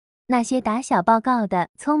那些打小报告的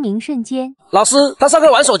聪明瞬间。老师，他上课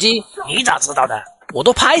玩手机，你咋知道的？我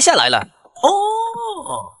都拍下来了。哦。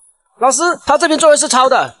老师，他这篇作业是抄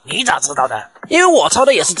的，你咋知道的？因为我抄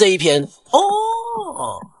的也是这一篇。哦。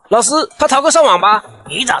老师，他逃课上网吧，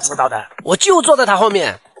你咋知道的？我就坐在他后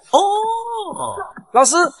面。哦。老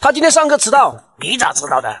师，他今天上课迟到，你咋知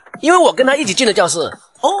道的？因为我跟他一起进了教室。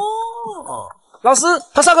哦。老师，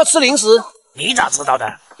他上课吃零食，你咋知道的？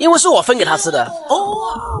因为是我分给他吃的。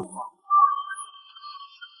哦。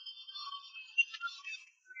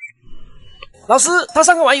老师，他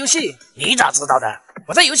上课玩游戏，你咋知道的？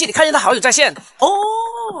我在游戏里看见他好友在线。哦。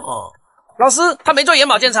老师，他没做眼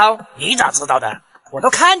保健操，你咋知道的？我都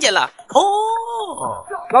看见了。哦。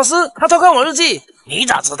老师，他偷看我日记，你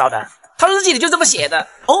咋知道的？他日记里就这么写的。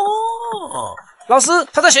哦。老师，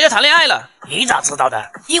他在学校谈恋爱了，你咋知道的？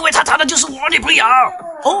因为他谈的就是我女朋友。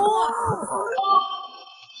哦。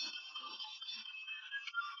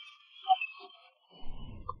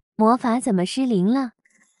魔法怎么失灵了？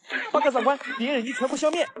报告长官，敌人已全部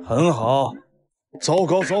消灭。很好。糟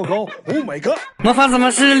糕糟糕 ！Oh my god！ 魔法怎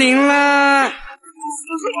么失灵了？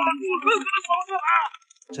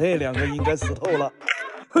这两个应该死透了。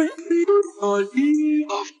嘿，不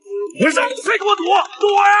是，谁给我躲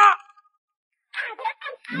呀！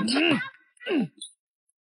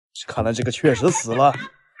看来这个确实死了。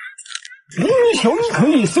英雄可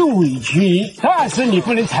以受委屈，但是你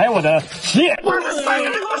不能踩我的线。我的3个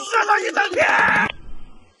人给我射上一整天。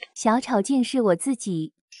小丑竟是我自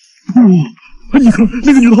己。你看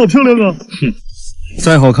那个女的好漂亮啊！哼，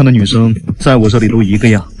再好看的女生在我这里都一个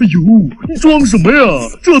样。哎呦，你装什么呀？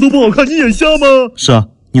这都不好看，你眼瞎吗？是啊，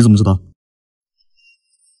你怎么知道？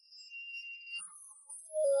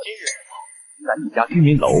今日在一家居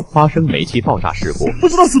民楼发生煤气爆炸事故，不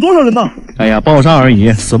知道死多少人呢。哎呀，爆炸而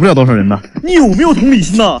已，死不了多少人呢。你有没有同理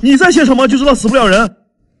心呐？你在现场吗？就知道死不了人。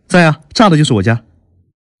在啊，炸的就是我家。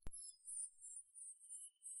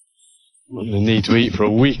Need to eat for a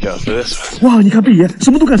week after this. 哇，你看贝爷什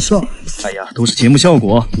么都敢吃啊！哎呀，都是节目效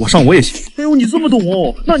果，我上我也行。哎呦，你这么懂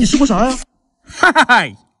哦？那你吃过啥呀？哈哈哈！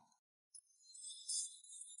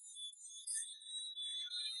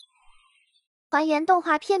还原动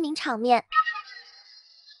画片名场面。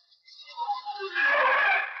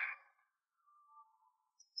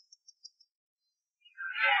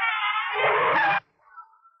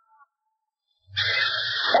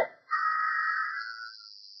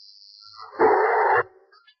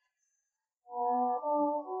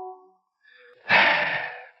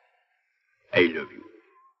I love you.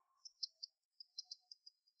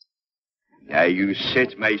 Now you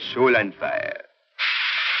set my soul on fire.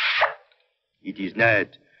 It is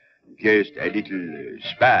not just a little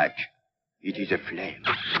spark. It is a flame.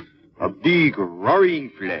 A big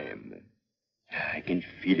roaring flame. I can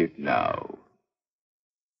feel it now.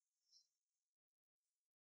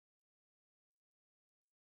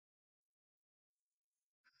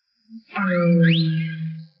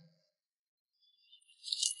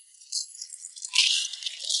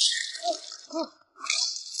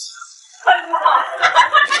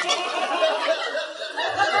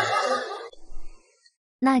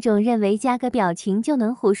那种认为加个表情就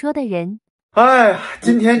能胡说的人。哎呀，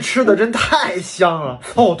今天吃的真太香了！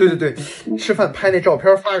哦，对对对，吃饭拍那照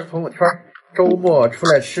片发个朋友圈，周末出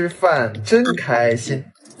来吃饭真开心。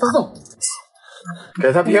发送，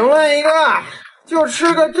给他评论一个，就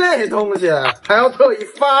吃个这东西还要特意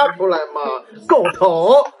发出来吗？够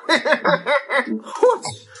头！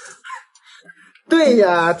对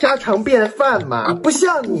呀，家常便饭嘛，不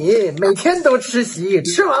像你每天都吃席，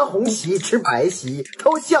吃完红席吃白席，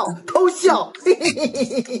偷笑偷笑，嘿嘿嘿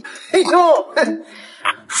嘿嘿，哎呦，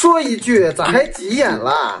说一句咋还急眼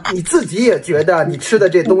了？你自己也觉得你吃的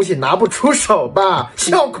这东西拿不出手吧？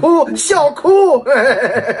笑哭笑哭，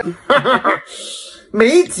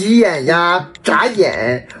没急眼呀，眨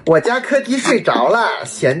眼。我家柯基睡着了，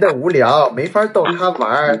闲得无聊，没法逗他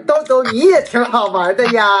玩。逗逗你也挺好玩的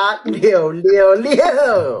呀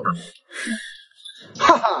，666。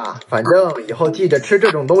哈哈，反正以后记着吃这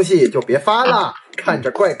种东西就别发了，看着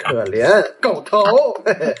怪可怜，狗头。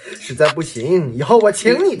嘿嘿，实在不行，以后我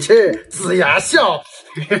请你吃，龇牙笑。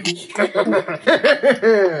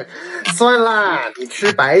算了，你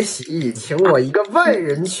吃白席，请我一个外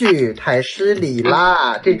人去，太失礼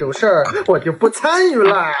啦！这种事儿我就不参与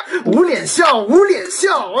了，无脸笑，无脸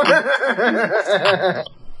笑。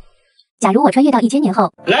假如我穿越到1000年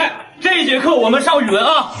后，来，这节课我们上语文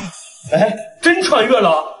啊！哎，真穿越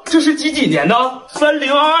了？这是几年呢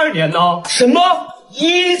？3022年呢？什么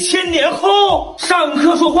？1000年后？上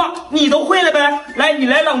课说话你都会了呗？来，你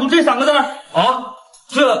来朗读这3个字啊！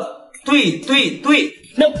这对，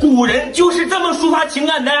那古人就是这么抒发情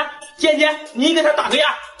感的。健健，你给他打个样。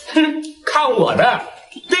哼，看我的。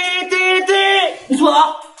对，不错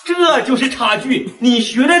啊，这就是差距。你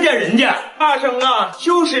学着点人家，差生啊，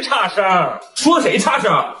就是差生。说谁差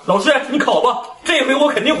生？老师，你考吧，这回我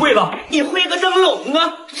肯定会了。你会个灯笼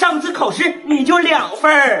啊！上次考试你就2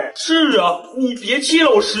分。是啊，你别气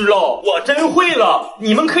老师了，我真会了。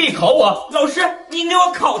你们可以考我。老师，您给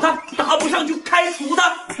我考他，答不上就开除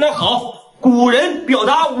他。那好，古人表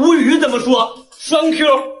达无语怎么说？双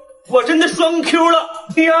Q。我真的双 Q 了。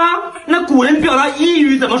对呀，那古人表达抑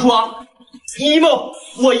郁怎么说？emo，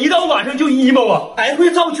 我一到晚上就 emo 啊，还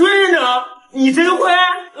会造句呢。你真会？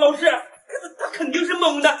老师，他肯定是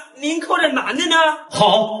蒙的，您考点难的呢。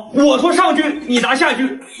好，我说上句，你答下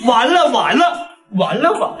句。完了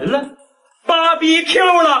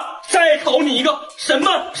，BBQ 了。再考你一个，什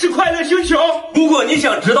么是快乐星球？如果你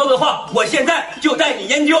想知道的话，我现在就带你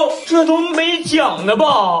研究。这都没讲呢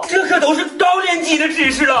吧？这可都是高年级的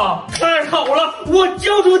知识了。太好了，我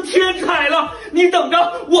教出天才了！你等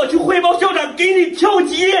着，我去汇报校长，给你跳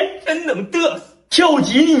级。真能嘚瑟！跳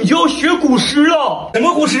级你就要学古诗了。什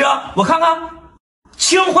么古诗啊？我看看，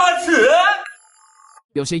青花瓷。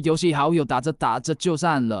有些游戏好友打着打着就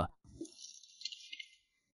散了。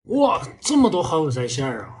哇，这么多好友在线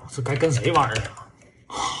啊！这该跟谁玩啊？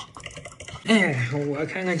哎，我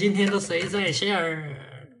看看今天都谁在线儿。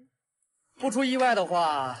不出意外的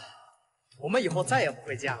话，我们以后再也不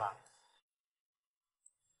会见了。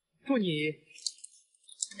祝你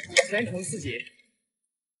前程似锦。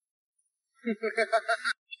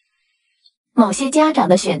某些家长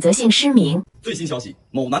的选择性失明。最新消息：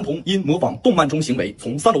某男童因模仿动漫中行为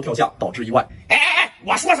从3楼跳下，导致意外。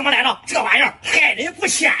我说什么来着？这玩意儿害人不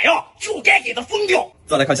浅呀，就该给他封掉。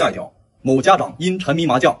再来看下一条：某家长因沉迷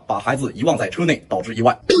麻将，把孩子遗忘在车内，导致意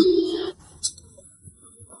外。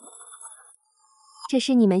这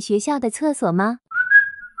是你们学校的厕所吗？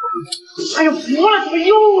哎呀，服了，怎么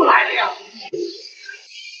又来了呀？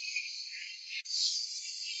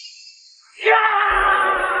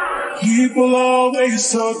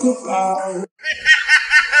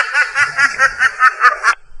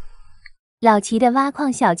老齐的挖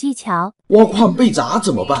矿小技巧。挖矿被砸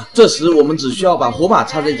怎么办？这时我们只需要把火把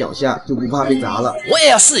插在脚下，就不怕被砸了。我也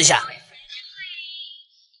要试一下。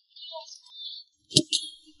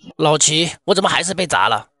老齐，我怎么还是被砸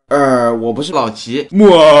了？我不是老齐。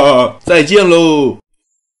哇，再见喽。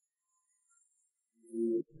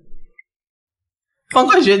方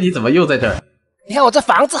块学，你怎么又在这儿？你看我这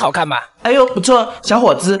房子好看吧？哎呦，不错，小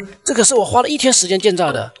伙子。这可是我花了1天时间建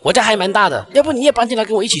造的，我家还蛮大的，要不你也搬进来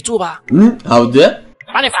跟我一起住吧？好的。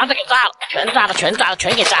把你房子给炸了，全给炸了。全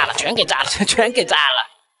给炸了。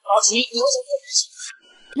老齐，你为什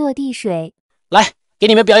么落地水？来，给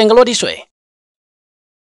你们表演个落地水。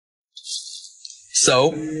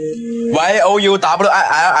So, Y O U W I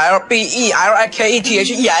L L B E L I K E T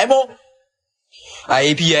H E M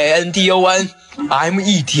I P A N D O N M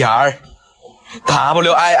E T R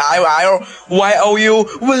W I L L Y O U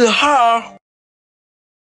问号。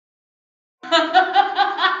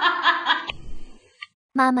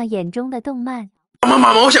妈妈眼中的动漫。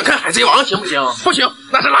妈，我想看海贼王行不行？不行，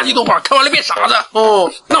那是垃圾动画，看完了变傻子。哦，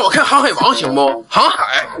那我看航海王行不？航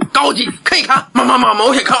海高级，可以看。妈，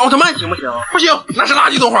我想看奥特曼行不行？不行，那是垃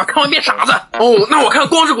圾动画，看完变傻子。哦，那我看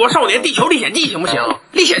光之国少年地球历险记行不行？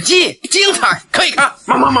历险记精彩，可以看。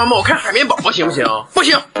妈，我看海绵宝宝行不行？不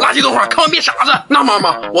行，垃圾动画，看完变傻子。那妈，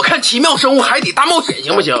我看奇妙生物海底大冒险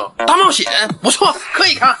行不行？大冒险不错，可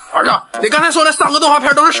以看。儿子，你刚才说那3个动画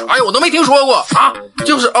片都是啥呀？我都没听说过啊。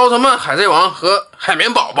就是奥特曼、海贼王和海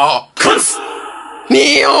绵宝宝。坑死！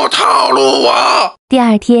你有套路啊！第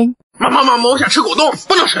二天，妈，我想吃果冻，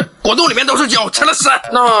不能吃，果冻里面都是胶，吃了死。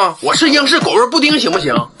那我吃英式果味布丁行不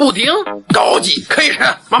行？布丁高级，可以吃。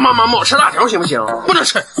妈，我吃辣条行不行？不能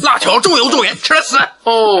吃，辣条重油重盐，吃了死。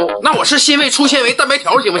哦，那我吃新味粗纤维蛋白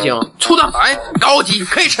条行不行？粗蛋白高级，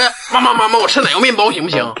可以吃。妈，我吃奶油面包行不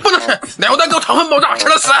行？不能吃，奶油蛋糕糖分爆炸，吃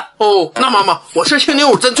了死。哦，那妈，我吃青牛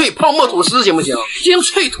乳真脆泡沫吐司行不行？精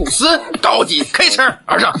脆吐司高级，可以吃。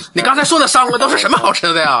儿子，你刚才说的3个都是什么好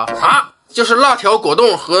吃的呀？啊？就是辣条、果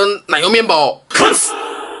冻和奶油面包。坑死！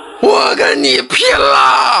我跟你拼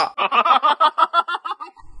了！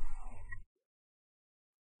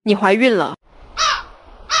你怀孕了。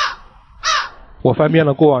我翻遍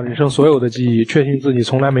了过往人生所有的记忆，确信自己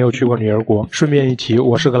从来没有去过女儿国。顺便一提，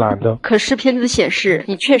我是个男的。可是片子显示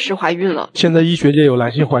你确实怀孕了。现在医学界有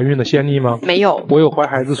男性怀孕的先例吗？没有。我有怀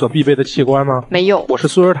孩子所必备的器官吗？没有。我是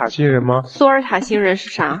苏尔塔星人吗？苏尔塔星人是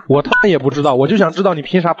啥？我他妈也不知道，我就想知道你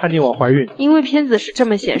凭啥判定我怀孕？因为片子是这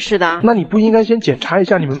么显示的。那你不应该先检查一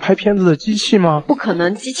下你们拍片子的机器吗？不可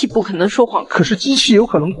能，机器不可能说谎。可是机器有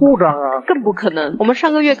可能故障啊。更不可能，我们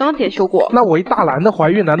上个月刚检修过。那我一大男的怀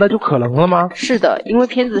孕，难道就可能了吗？是的，因为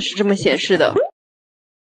片子是这么显示的。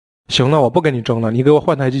行了，我不跟你争了，你给我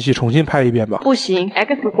换台机器重新拍一遍吧。不行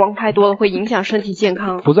 ，X 光拍多了会影响身体健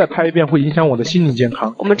康。不再拍一遍会影响我的心理健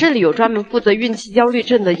康。我们这里有专门负责孕期焦虑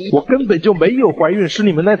症的医。我根本就没有怀孕，是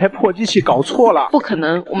你们那台破机器搞错了。不可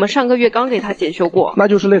能，我们上个月刚给他检修过。那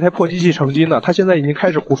就是那台破机器成精了，他现在已经开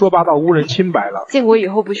始胡说八道，污人清白了。建国以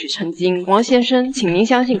后不许成精，王先生，请您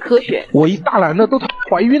相信科学。我一大男的都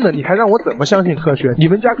怀孕了，你还让我怎么相信科学？你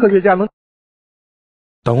们家科学家能？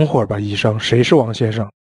等会儿吧，医生，谁是王先生？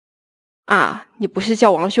啊，你不是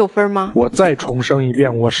叫王秀芬吗？我再重申一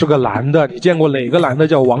遍，我是个男的。你见过哪个男的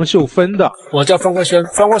叫王秀芬的？我叫方块轩，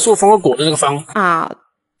方块树，方块果的那个方。啊，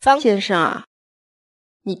方先生啊，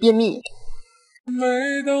你便秘。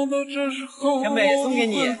小美送给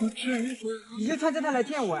你，你就穿着它来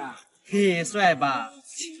见我呀？嘿，帅吧？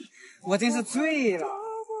我真是醉了。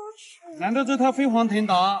难道这套飞黄腾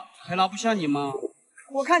达还拿不下你吗？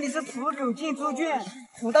我看你是土狗进猪圈，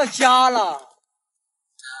土到家了。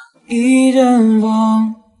一阵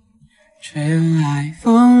风吹来，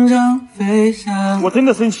风筝飞翔。我真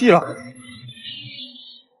的生气了。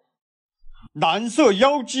蓝色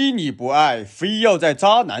妖姬你不爱，非要在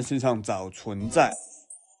渣男身上找存在。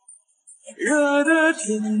热的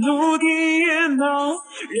天怒地闹，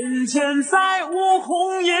人间再无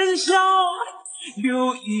红颜笑，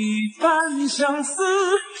有一番相思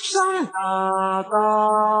上大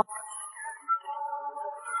道。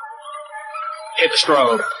Hit the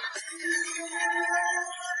strobe.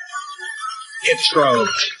 Hit the strobe.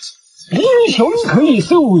 英雄可以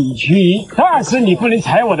受委屈，但是你不能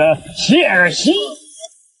踩我的切尔西。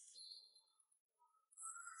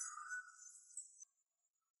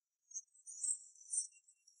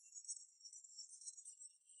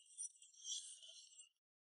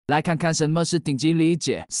来看看什么是顶级理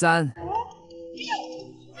解。3。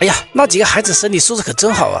哎呀，那几个孩子身体素质可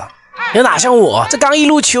真好啊！有哪像我，这刚一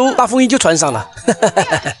入秋，大风衣就穿上了。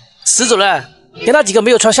石主任，给那几个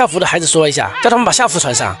没有穿校服的孩子说一下，叫他们把校服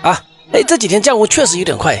穿上啊！哎，这几天降温确实有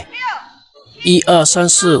点快。1、2、3、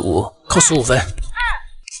4、5，扣15分。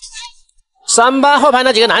3班后排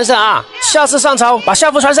那几个男生啊，下次上操把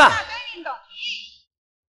校服穿上。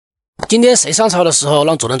今天谁上操的时候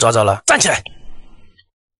让主任抓着了？站起来！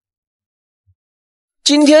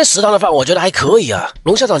今天食堂的饭我觉得还可以啊，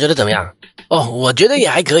龙校长觉得怎么样？哦，我觉得也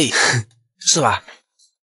还可以，是吧？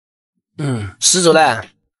石主任，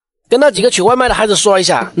跟那几个取外卖的孩子说一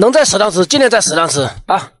下，能在食堂吃尽量在食堂吃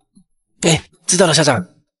啊。哎，知道了，校长。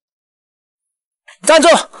站住！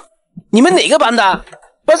你们哪个班的？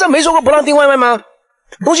班上没说过不让订外卖吗？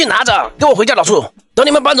东西拿着，跟我回教导处，等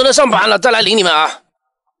你们班主任上班了再来领你们啊。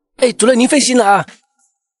哎，主任您费心了啊。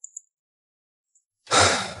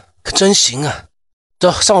可真行啊。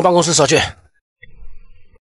走，上我办公室说去。